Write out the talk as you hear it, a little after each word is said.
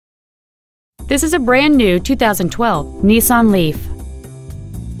This is a brand new 2012 Nissan Leaf.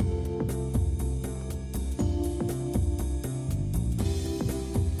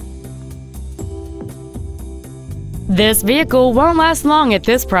 This vehicle won't last long at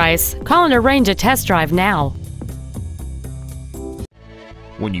this price. Call and arrange a test drive now.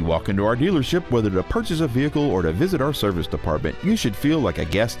 When you walk into our dealership, whether to purchase a vehicle or to visit our service department, you should feel like a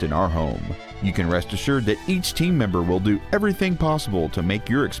guest in our home. You can rest assured that each team member will do everything possible to make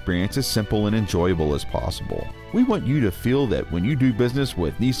your experience as simple and enjoyable as possible. We want you to feel that when you do business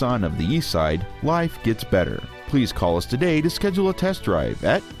with Nissan of the Eastside, life gets better. Please call us today to schedule a test drive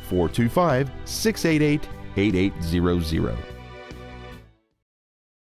at 425-688-8800.